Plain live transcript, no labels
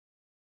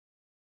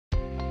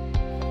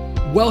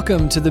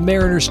Welcome to the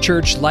Mariners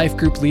Church Life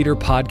Group Leader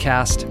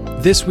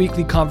Podcast. This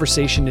weekly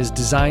conversation is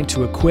designed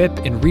to equip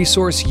and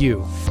resource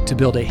you to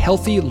build a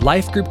healthy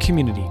life group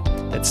community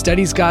that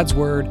studies God's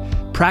Word,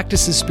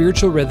 practices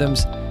spiritual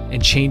rhythms,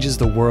 and changes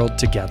the world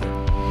together.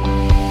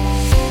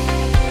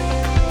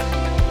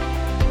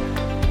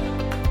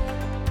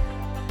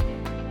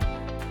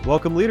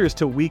 Welcome, leaders,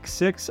 to week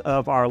 6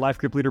 of our Life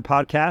Group Leader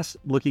Podcast,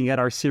 looking at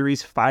our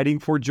series, Fighting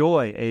for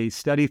Joy, a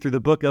study through the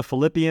book of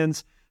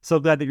Philippians. So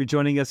glad that you're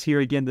joining us here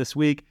again this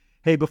week.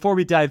 Hey, before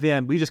we dive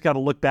in, we just got to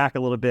look back a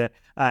little bit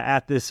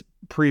at this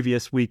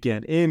previous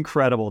weekend.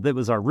 Incredible. That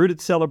was our Rooted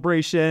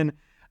celebration,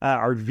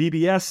 our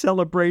VBS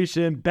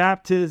celebration,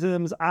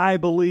 baptisms, I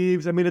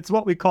believe. I mean, it's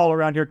what we call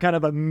around here kind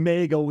of a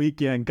mega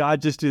weekend. God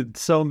just did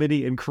so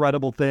many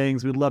incredible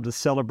things. We'd love to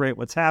celebrate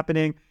what's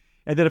happening.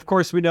 And then, of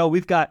course, we know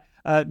we've got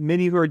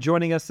many who are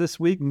joining us this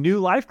week, new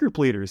life group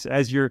leaders.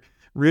 As your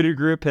Rooted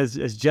group has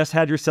just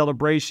had your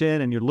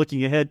celebration and you're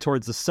looking ahead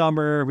towards the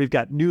summer, we've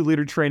got new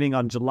leader training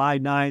on July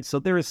 9th. So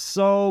there is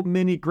so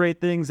many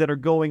great things that are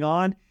going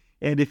on.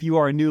 And if you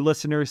are a new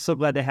listener, so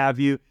glad to have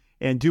you.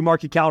 And do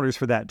mark your calendars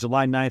for that,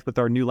 July 9th with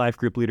our new life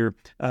group leader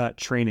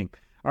training.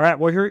 All right,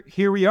 well,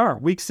 here we are,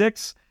 week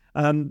 6,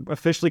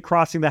 officially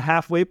crossing the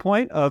halfway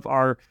point of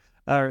our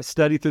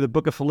study through the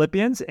book of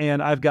Philippians,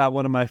 and I've got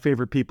one of my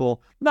favorite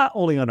people, not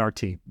only on our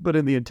team, but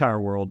in the entire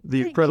world,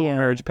 the incredible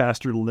marriage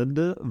pastor,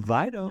 Linda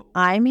Vino.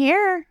 I'm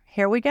here.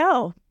 Here we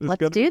go.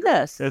 Let's do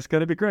this. It's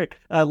going to be great.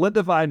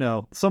 Linda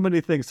Vino, so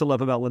many things to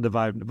love about Linda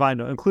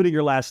Vino, including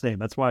your last name.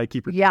 That's why I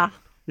keep her. Yeah.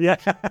 Yeah.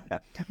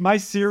 My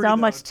Siri. So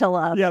much to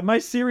love. Yeah, my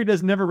Siri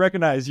does never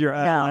recognize your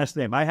last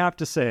name. I have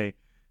to say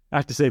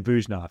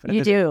Bujnov.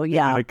 You do,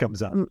 yeah. It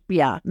comes up.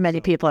 Yeah,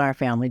 many people in our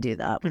family do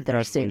that with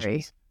their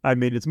Siri. I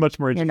mean, it's much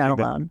more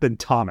interesting than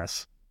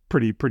Thomas.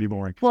 Pretty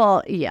boring.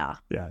 Well, yeah.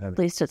 Yeah. At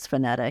least it's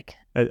phonetic.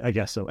 I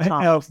guess so.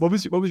 What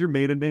was your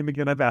maiden name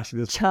again? I've asked you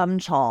this.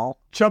 Chumchal.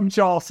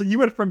 Chumchal. So you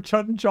went from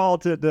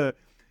Chumchal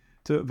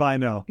to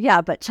Vino. Yeah,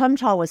 but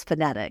Chumchal was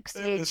phonetic.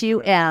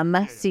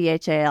 Chumchal.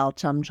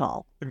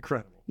 Chumchal.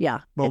 Incredible.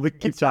 Yeah. Well, we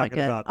keep talking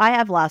about. I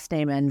have last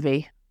name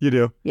envy. You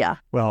do? Yeah.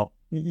 Well,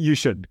 you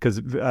should, because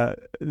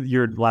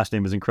your last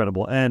name is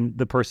incredible, and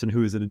the person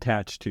who is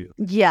attached to.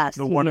 Yes,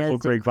 the wonderful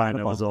Greg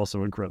Vino is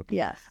also incredible.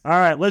 Yes. All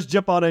right, let's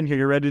jump on in here.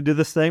 You ready to do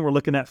this thing? We're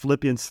looking at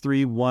Philippians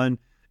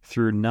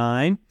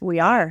 3:1-9. We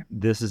are.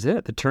 This is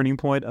it, the turning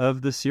point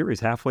of the series.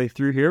 Halfway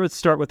through here, let's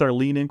start with our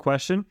lean-in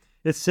question.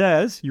 It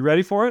says, you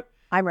ready for it?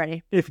 I'm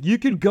ready. If you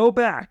could go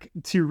back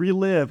to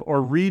relive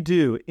or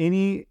redo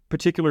any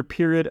particular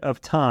period of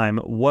time,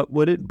 what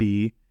would it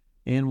be?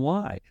 And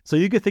why? So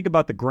you could think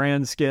about the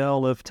grand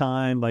scale of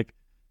time, like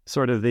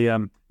sort of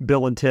the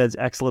Bill and Ted's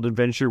Excellent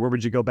Adventure. Where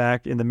would you go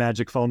back in the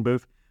magic phone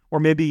booth? Or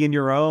maybe in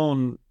your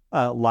own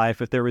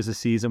life, if there was a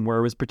season where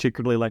it was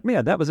particularly like,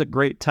 man, that was a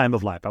great time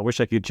of life. I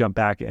wish I could jump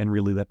back and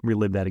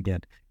relive that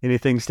again.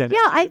 Anything stand out?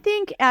 Yeah, I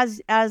think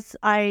as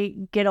I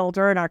get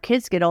older and our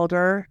kids get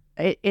older,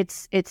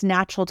 it's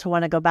natural to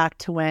want to go back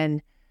to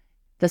when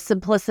the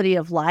simplicity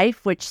of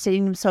life, which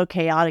seemed so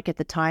chaotic at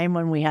the time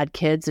when we had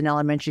kids in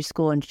elementary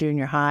school and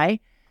junior high.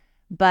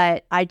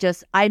 But I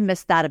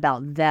miss that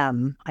about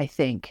them, I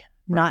think.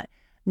 Right. Not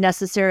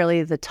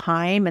necessarily the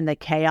time and the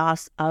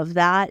chaos of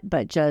that,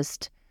 but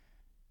just,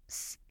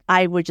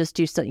 I would just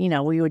do so,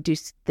 we would do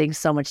things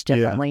so much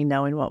differently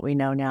knowing what we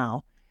know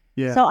now.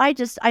 Yeah. So I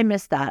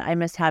miss that. I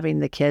miss having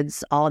the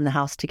kids all in the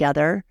house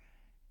together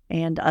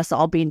and us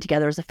all being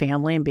together as a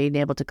family and being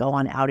able to go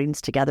on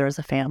outings together as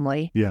a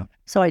family. Yeah.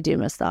 So I do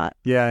miss that.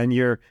 Yeah, and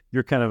you're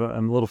kind of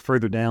a little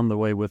further down the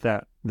way with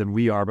that than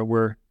we are, but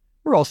we're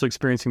also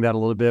experiencing that a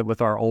little bit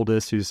with our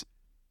oldest, who's,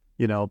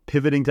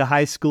 pivoting to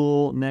high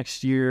school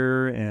next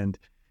year and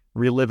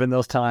reliving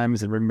those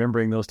times and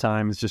remembering those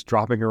times, just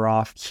dropping her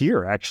off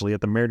here, actually,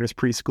 at the Mariners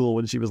preschool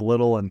when she was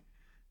little, and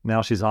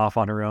now she's off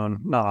on her own,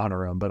 not on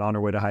her own, but on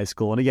her way to high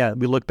school. And again,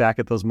 we look back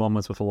at those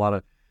moments with a lot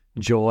of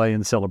joy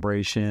and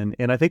celebration.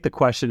 And I think the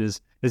question is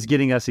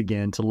getting us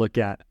again to look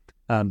at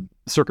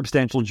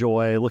circumstantial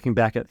joy, looking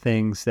back at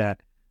things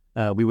that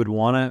we would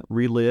want to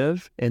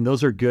relive. And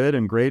those are good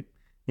and great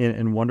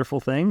and wonderful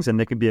things, and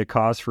they can be a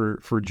cause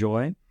for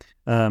joy.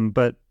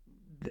 But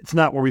it's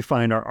not where we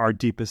find our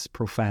deepest,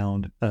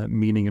 profound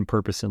meaning and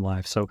purpose in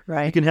life. So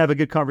you can have a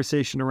good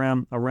conversation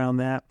around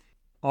that.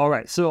 All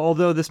right. So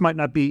although this might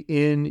not be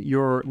in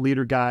your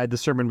leader guide, the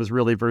sermon was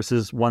really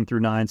verses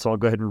 1-9. So I'll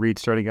go ahead and read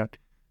starting at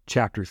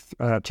chapter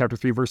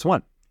 3, verse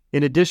 1.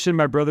 In addition,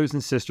 my brothers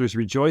and sisters,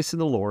 rejoice in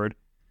the Lord.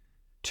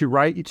 To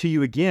write to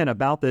you again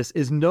about this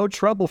is no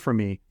trouble for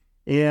me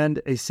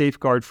and a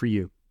safeguard for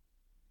you.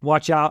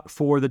 Watch out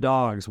for the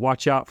dogs.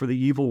 Watch out for the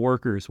evil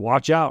workers.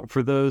 Watch out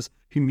for those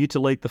who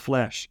mutilate the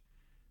flesh.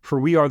 For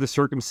we are the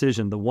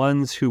circumcision, the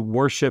ones who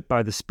worship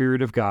by the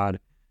Spirit of God,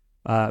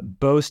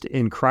 boast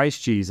in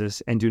Christ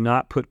Jesus, and do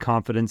not put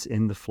confidence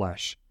in the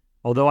flesh.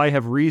 Although I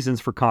have reasons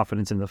for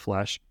confidence in the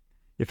flesh,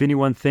 if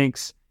anyone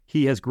thinks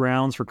he has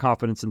grounds for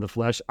confidence in the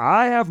flesh,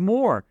 I have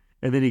more.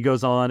 And then he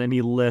goes on and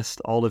he lists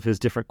all of his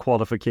different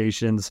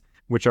qualifications,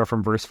 which are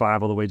from verse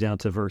 5 all the way down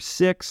to verse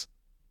 6.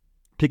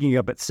 picking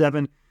up at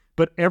 7.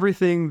 But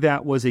everything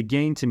that was a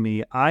gain to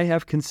me, I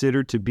have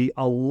considered to be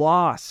a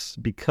loss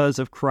because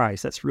of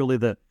Christ. That's really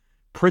the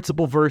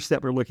principal verse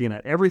that we're looking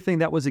at. Everything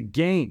that was a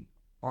gain,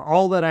 or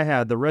all that I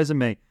had, the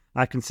resume,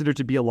 I consider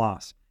to be a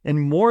loss.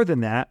 And more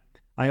than that,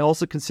 I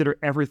also consider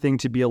everything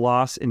to be a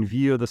loss in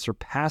view of the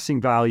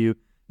surpassing value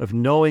of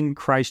knowing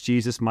Christ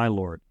Jesus my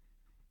Lord.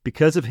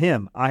 Because of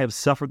him, I have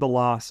suffered the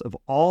loss of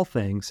all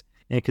things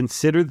and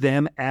consider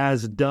them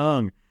as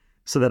dung,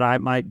 so that I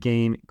might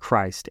gain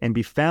Christ and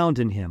be found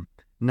in him,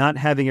 not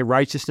having a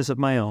righteousness of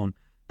my own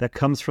that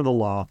comes from the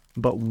law,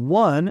 but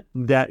one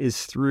that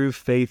is through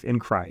faith in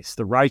Christ,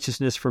 the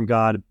righteousness from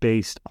God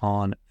based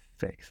on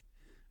faith.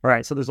 All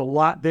right, so there's a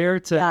lot there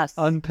to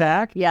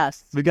unpack.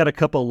 Yes. We've got a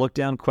couple of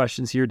look-down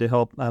questions here to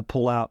help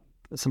pull out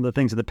some of the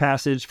things in the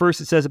passage.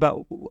 First, it says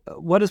about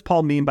what does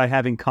Paul mean by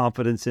having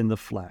confidence in the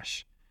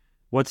flesh?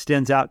 What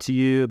stands out to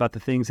you about the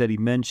things that he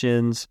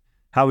mentions?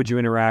 How would you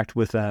interact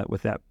with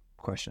that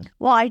question?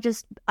 Well,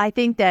 I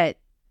think that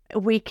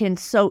we can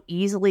so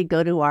easily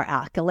go to our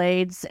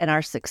accolades and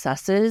our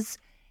successes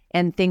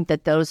and think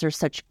that those are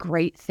such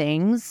great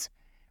things,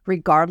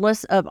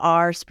 regardless of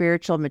our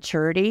spiritual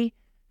maturity.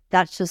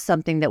 That's just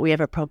something that we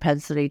have a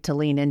propensity to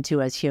lean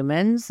into as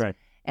humans. Right.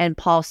 And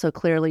Paul so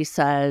clearly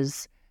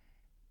says,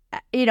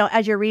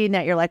 as you're reading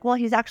that, you're like, well,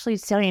 he's actually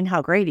saying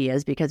how great he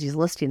is because he's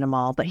listing them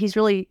all. But he's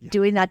really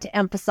doing that to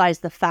emphasize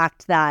the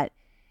fact that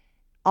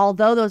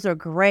although those are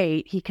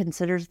great, he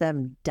considers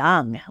them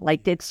dung.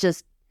 Like, it's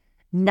just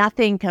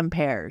nothing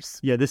compares.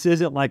 Yeah, this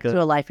isn't like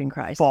to a life in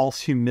Christ. False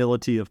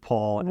humility of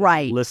Paul.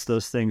 Right. Lists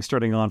those things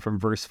starting on from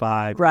verse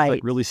 5. Right. It's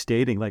like really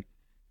stating like,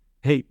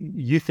 hey,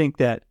 you think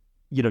that,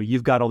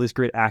 you've got all these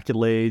great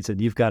accolades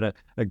and you've got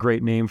a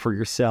great name for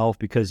yourself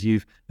because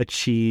you've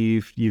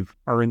achieved, you've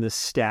earned this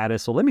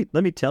status. So let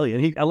me tell you,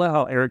 and I love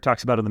how Eric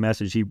talks about it in the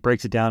message. He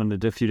breaks it down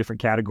into a few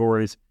different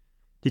categories.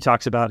 He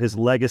talks about his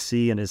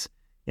legacy and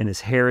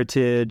his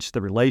heritage,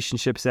 the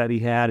relationships that he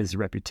had, his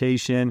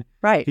reputation.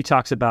 Right. He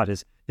talks about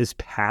his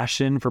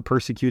passion for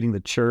persecuting the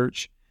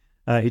church.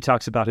 He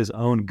talks about his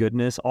own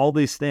goodness, all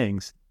these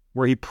things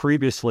where he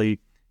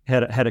previously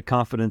had a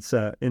confidence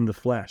in the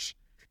flesh.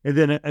 And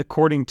then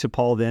according to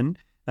Paul then,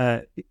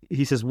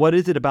 he says, what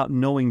is it about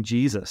knowing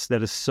Jesus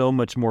that is so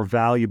much more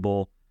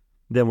valuable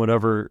than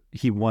whatever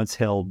he once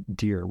held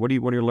dear? What do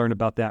you learn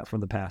about that from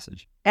the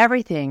passage?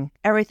 Everything.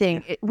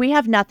 We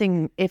have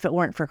nothing if it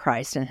weren't for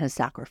Christ and his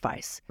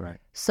sacrifice. Right.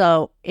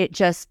 So it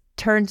just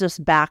turns us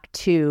back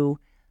to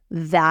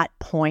that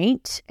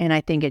point, and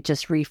I think it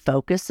just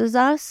refocuses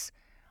us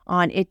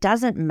on it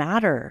doesn't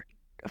matter.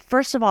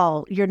 First of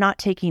all, you're not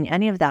taking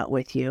any of that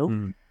with you.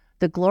 Mm.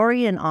 The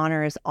glory and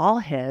honor is all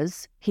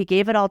his. He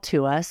gave it all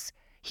to us.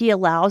 He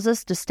allows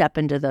us to step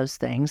into those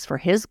things for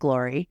his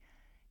glory.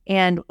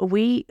 And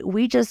we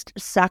just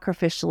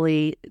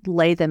sacrificially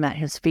lay them at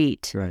his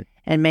feet, right,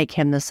 and make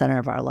him the center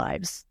of our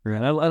lives. Right.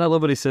 And I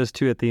love what he says,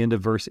 too, at the end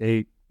of verse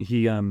 8.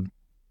 He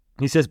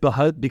says,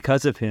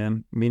 because of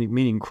him,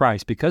 meaning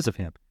Christ, because of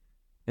him.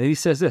 And he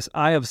says this,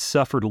 I have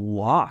suffered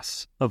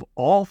loss of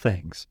all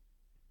things,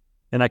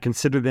 and I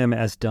consider them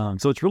as dung.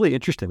 So it's really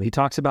interesting. He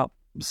talks about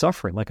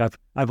suffering. Like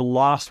I've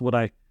lost what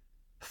I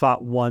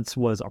thought once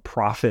was a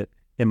profit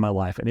in my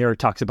life. And Eric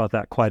talks about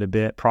that quite a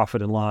bit,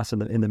 profit and loss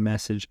in the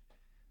message.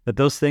 That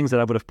those things that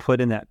I would have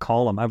put in that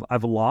column,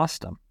 I've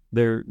lost them.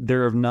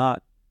 They're of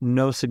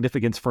no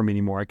significance for me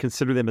anymore. I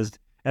consider them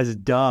as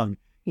dung.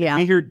 Yeah.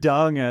 We hear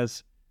dung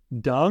as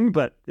dung,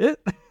 but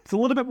it's a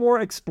little bit more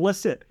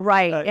explicit.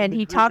 Right. And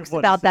he talks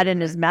about that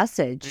in his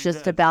message,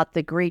 just about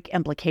the Greek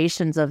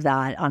implications of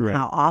that on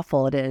how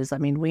awful it is. I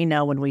mean, we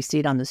know when we see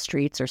it on the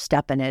streets or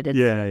step in it,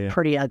 it's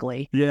pretty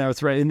ugly. Yeah,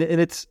 that's right. And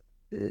it's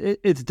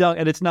dung.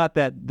 And it's not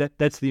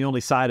that's the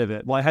only side of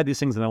it. Well, I had these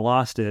things and I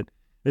lost it.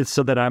 It's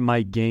so that I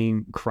might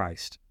gain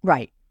Christ.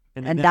 Right.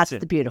 And that's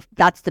the beautiful.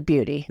 That's the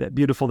beauty.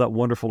 That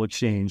wonderful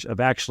exchange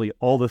of actually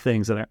all the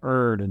things that I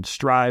earned and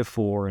strive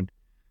for and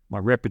my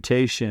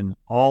reputation,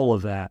 all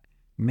of that,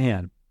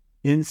 man,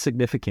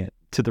 insignificant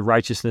to the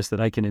righteousness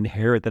that I can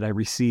inherit, that I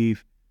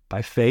receive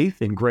by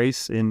faith and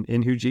grace in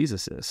who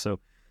Jesus is. So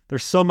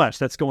there's so much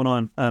that's going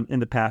on in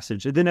the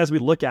passage. And then as we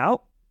look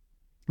out,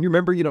 you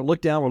remember,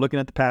 look down, we're looking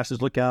at the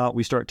passage, look out,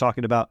 we start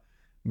talking about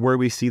where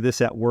we see this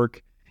at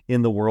work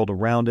in the world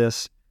around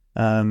us.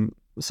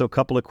 So a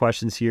couple of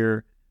questions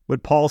here.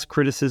 Would Paul's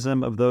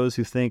criticism of those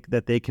who think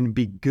that they can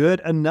be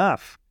good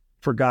enough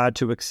for God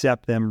to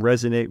accept them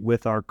resonate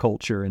with our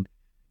culture? And,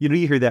 you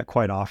hear that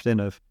quite often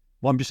of,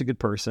 well, I'm just a good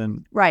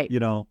person. Right.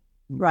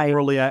 Right.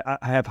 Morally, I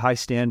have high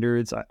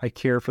standards. I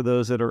care for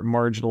those that are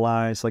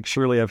marginalized. Like,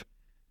 surely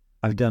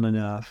I've done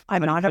enough.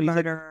 I'm not a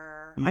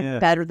murderer. I'm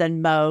better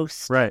than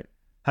most. Right.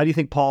 How do you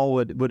think Paul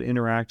would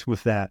interact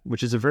with that,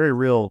 which is a very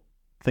real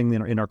thing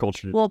in our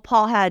culture today? Well,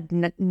 Paul had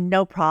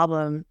no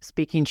problem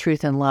speaking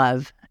truth in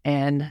love.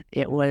 And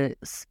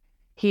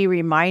he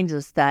reminds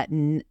us that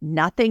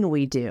nothing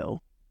we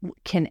do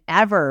can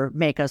ever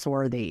make us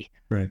worthy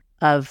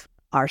of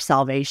our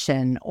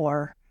salvation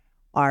or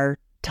our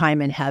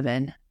time in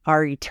heaven,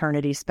 our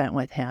eternity spent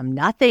with him.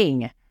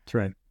 Nothing. That's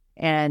right.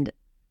 And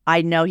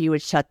I know he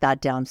would shut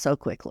that down so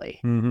quickly.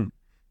 Mm-hmm.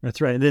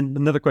 That's right. And then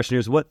another question here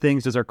is, what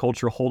things does our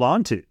culture hold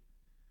on to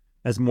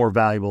as more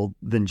valuable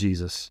than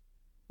Jesus?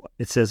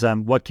 It says,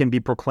 what can be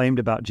proclaimed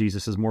about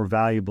Jesus is more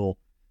valuable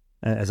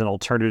as an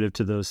alternative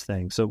to those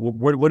things. So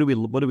what do we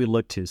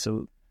look to?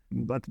 So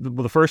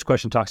the first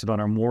question talks about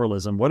our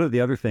moralism. What are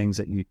the other things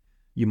that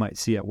you might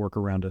see at work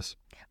around us?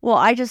 Well,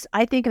 I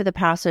think of the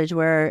passage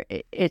where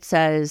it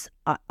says,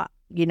 I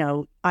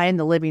am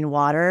the living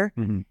water,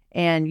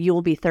 and you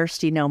will be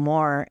thirsty no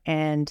more.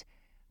 And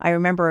I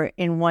remember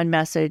in one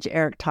message,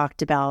 Eric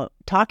talked about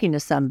talking to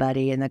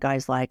somebody, and the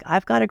guy's like,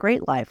 I've got a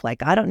great life.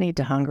 Like, I don't need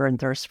to hunger and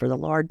thirst for the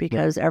Lord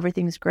because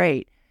everything's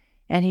great.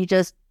 And he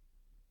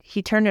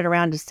turned it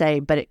around to say,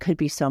 but it could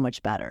be so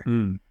much better.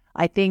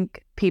 I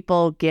think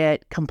people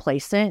get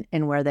complacent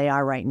in where they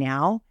are right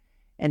now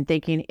and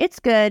thinking, it's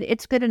good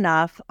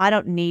enough. I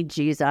don't need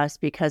Jesus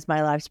because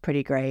my life's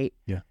pretty great.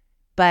 Yeah.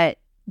 But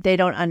they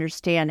don't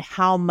understand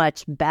how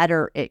much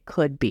better it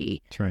could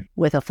be. That's right.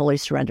 With a fully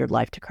surrendered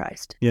life to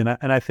Christ. Yeah,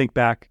 and I think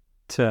back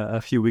to a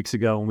few weeks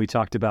ago when we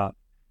talked about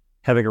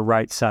having a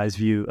right-sized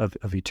view of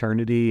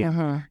eternity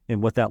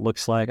and what that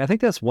looks like. I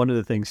think that's one of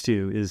the things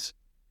too is,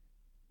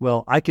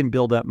 well, I can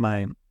build up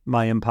my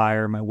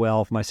empire, my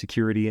wealth, my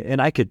security,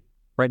 and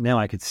right now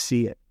I could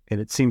see it, and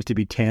it seems to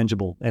be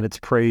tangible, and it's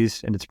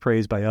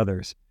praised by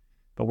others.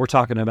 But we're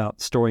talking about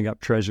storing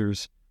up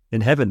treasures in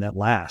heaven that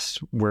last,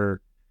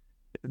 where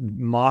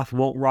moth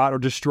won't rot or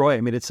destroy.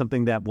 I mean, it's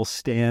something that will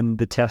stand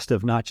the test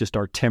of not just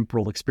our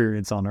temporal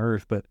experience on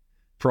earth, but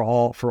for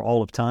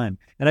all of time.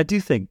 And I do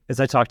think, as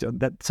I talked to,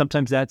 that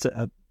sometimes that's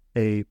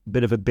a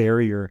bit of a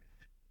barrier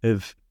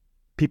of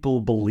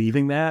people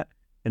believing that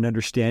and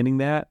understanding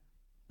that,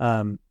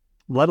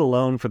 let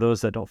alone for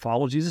those that don't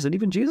follow Jesus and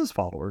even Jesus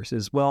followers,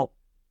 is, well,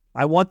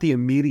 I want the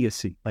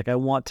immediacy. Like, I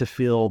want to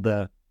feel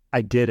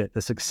I did it,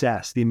 the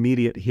success, the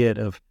immediate hit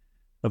of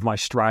my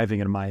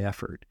striving and my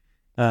effort.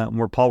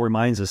 Where Paul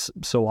reminds us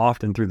so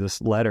often through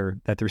this letter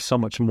that there's so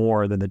much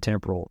more than the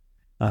temporal,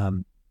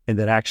 and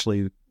that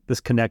actually this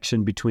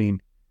connection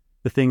between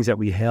the things that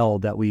we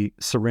held, that we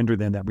surrender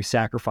them, that we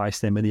sacrifice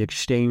them, and the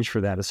exchange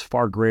for that is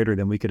far greater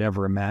than we could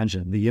ever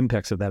imagine. The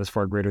impacts of that is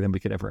far greater than we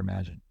could ever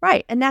imagine.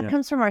 Right. And that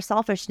comes from our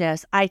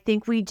selfishness. I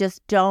think we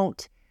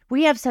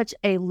have such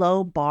a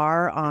low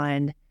bar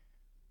on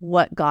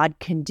what God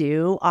can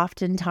do.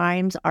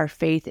 Oftentimes our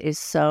faith is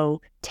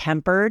so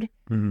tempered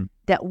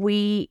that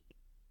we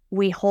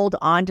hold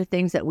on to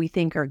things that we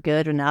think are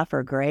good enough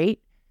or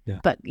great. Yeah.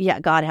 But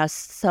yet God has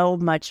so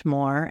much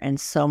more and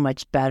so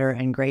much better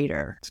and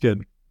greater. That's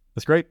good.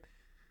 That's great.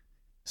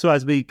 So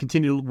as we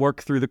continue to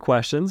work through the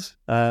questions,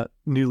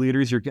 new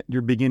leaders,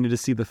 you're beginning to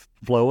see the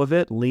flow of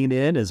it. Lean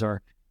in as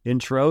our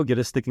intro, get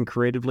us thinking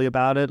creatively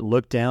about it.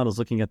 Look down as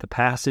looking at the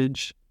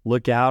passage.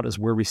 Look out as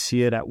where we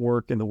see it at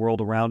work in the world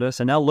around us.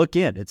 And now look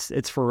in.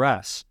 It's for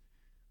us.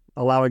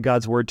 Allowing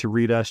God's word to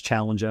read us,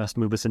 challenge us,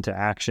 move us into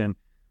action.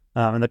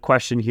 And the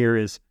question here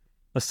is,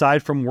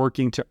 aside from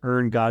working to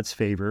earn God's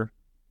favor,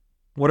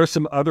 what are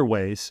some other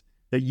ways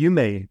that you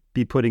may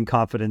be putting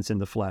confidence in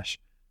the flesh?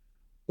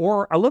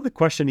 Or I love the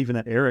question even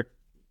that Eric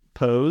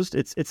posed.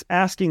 It's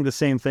asking the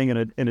same thing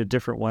in a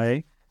different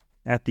way.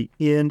 At the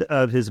end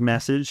of his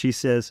message, he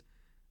says,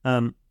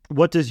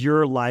 what does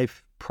your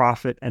life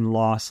profit and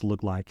loss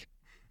look like?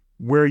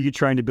 Where are you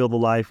trying to build a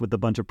life with a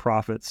bunch of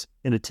profits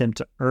in an attempt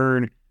to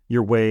earn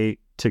your way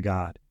to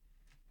God?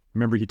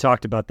 Remember, he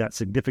talked about that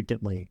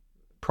significantly.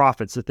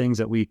 Profits, the things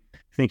that we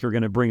think are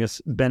going to bring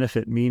us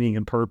benefit, meaning,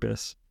 and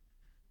purpose.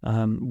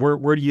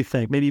 Where do you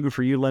think, maybe even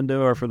for you, Linda,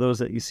 or for those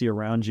that you see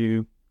around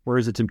you, where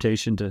is the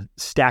temptation to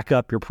stack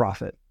up your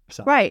profit?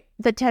 So. Right.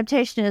 The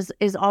temptation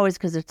is always,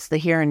 because it's the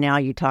here and now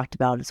you talked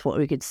about. It's what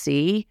we could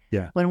see.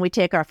 Yeah. When we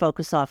take our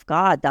focus off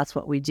God, that's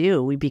what we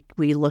do.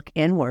 We look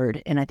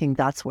inward, and I think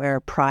that's where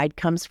pride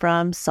comes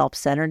from,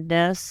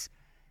 self-centeredness.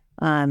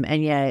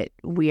 And yet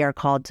we are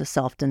called to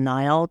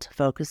self-denial, to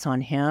focus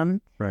on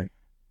Him. Right.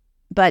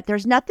 But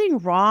there's nothing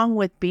wrong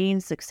with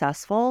being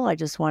successful. I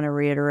just want to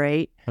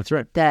reiterate. That's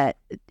right. That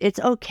it's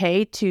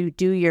okay to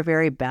do your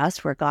very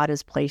best where God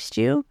has placed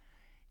you.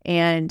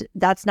 And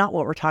that's not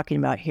what we're talking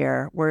about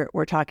here.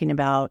 We're talking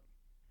about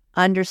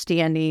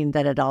understanding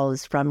that it all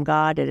is from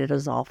God and it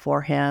is all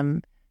for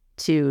Him,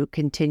 to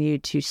continue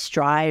to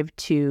strive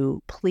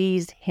to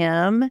please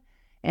Him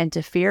and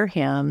to fear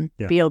Him,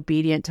 be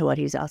obedient to what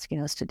He's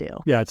asking us to do.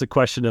 Yeah, it's a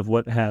question of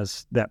what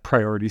has that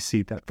priority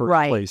seat, that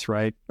first place,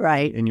 right?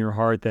 Right. In your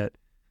heart that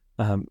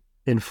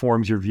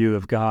informs your view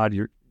of God,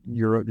 your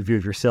view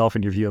of yourself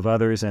and your view of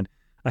others. And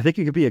I think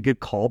it could be a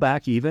good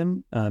callback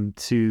even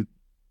to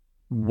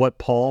what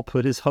Paul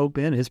put his hope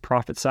in, his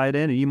prophet side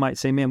in. And you might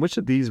say, man, which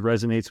of these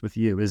resonates with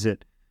you? Is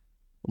it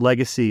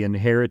legacy and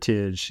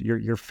heritage,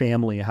 your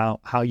family,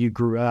 how you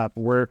grew up,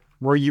 where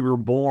you were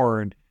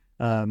born?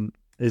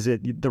 Is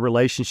it the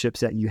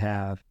relationships that you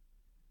have,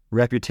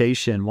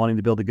 reputation, wanting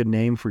to build a good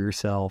name for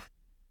yourself?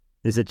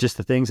 Is it just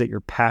the things that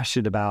you're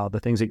passionate about, the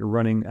things that you're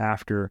running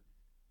after?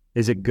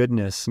 Is it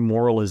goodness,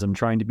 moralism,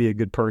 trying to be a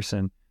good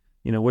person?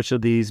 Which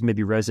of these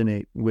maybe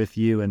resonate with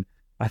you? And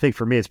I think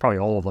for me, it's probably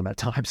all of them at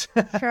times.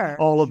 Sure.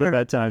 All of them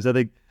at times. I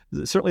think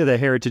certainly the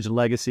heritage and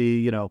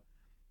legacy,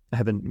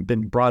 having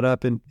been brought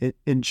up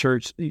in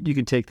church, you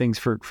can take things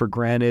for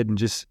granted and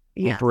just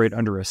operate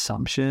under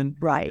assumption.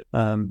 Right.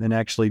 And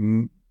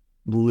actually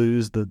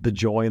lose the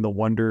joy and the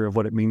wonder of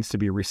what it means to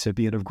be a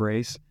recipient of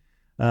grace.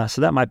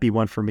 So that might be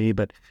one for me,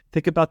 but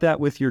think about that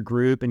with your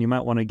group, and you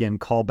might want to, again,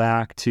 call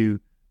back to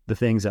the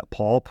things that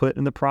Paul put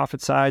in the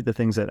prophet side, the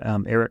things that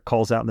Eric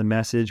calls out in the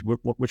message,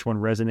 which one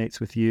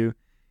resonates with you,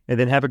 and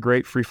then have a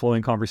great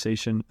free-flowing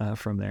conversation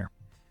from there.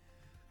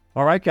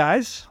 All right,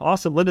 guys.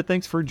 Awesome. Linda,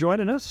 thanks for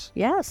joining us.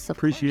 Yes.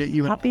 Appreciate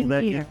you and all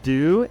that you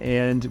do,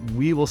 and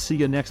we will see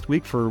you next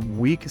week for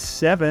week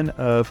 7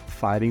 of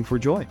Fighting for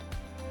Joy.